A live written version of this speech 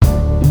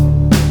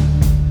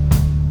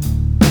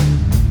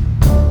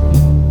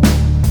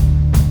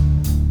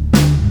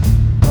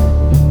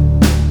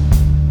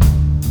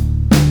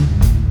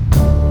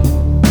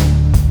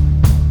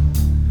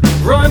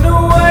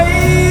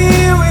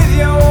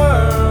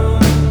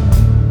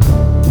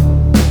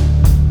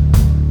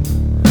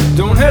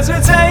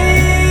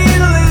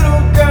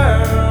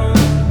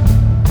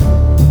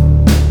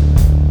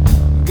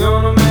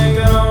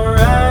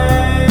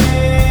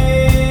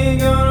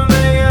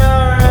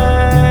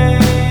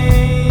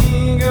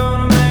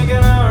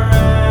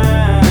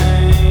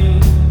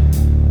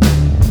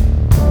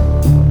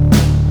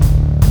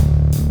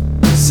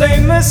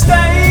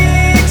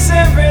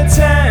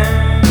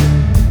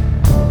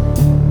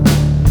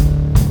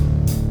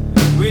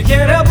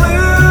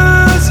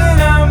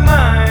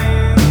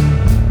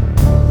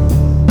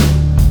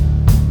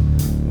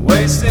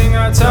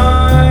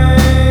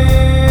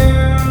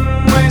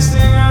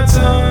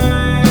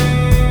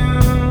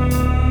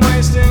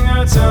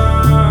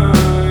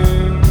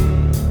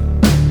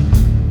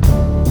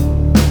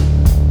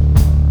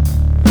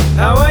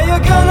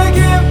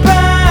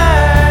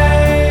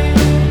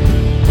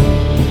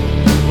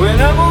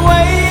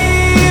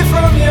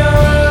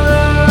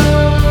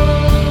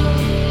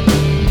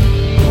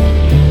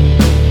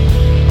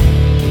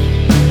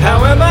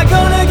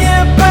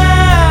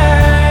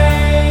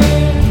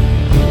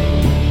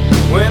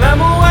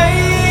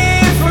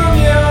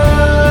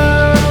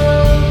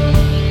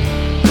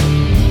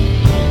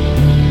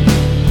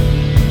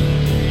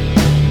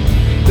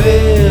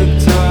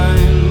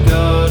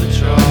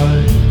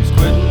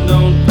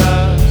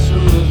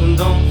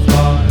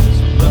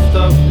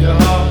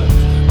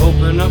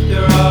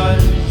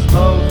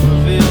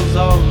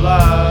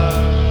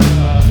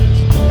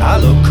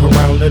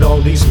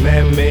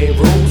made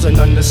rules and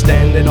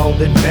understand that all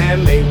that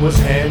man made was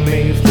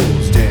handmade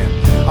fools. Damn,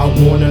 I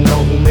wanna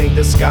know who made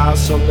the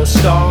skies from the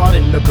start,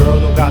 and the girl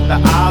who got the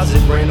eyes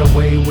that ran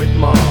away with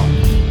mom.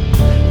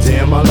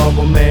 Damn, I love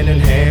a man in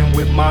hand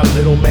with my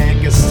little man.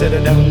 Consider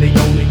them the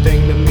only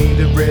thing to me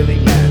that really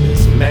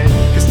matters, man.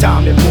 Cause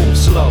time it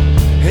moves slow,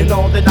 and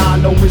all that I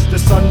know is the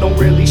sun don't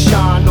really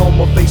shine on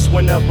my face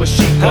whenever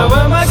she comes.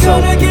 How am I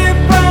gonna get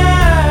by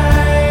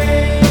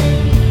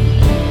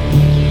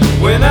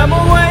when I'm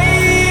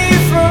away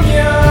from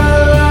your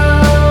love?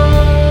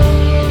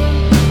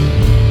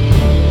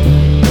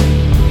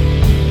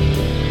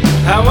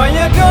 How are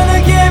you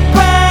gonna get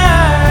by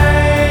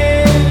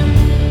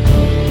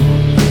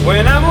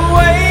when I'm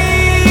away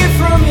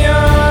from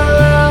your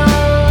love?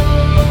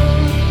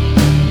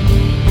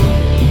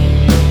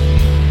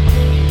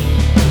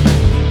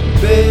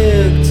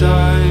 Big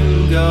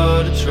time,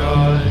 gotta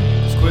try.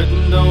 'Cause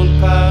quitting don't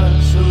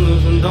pass and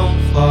losing don't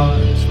fly.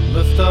 So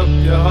lift up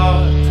your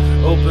heart,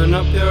 open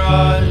up your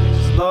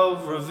eyes.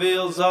 Love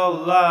reveals all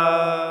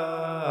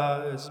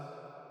lies.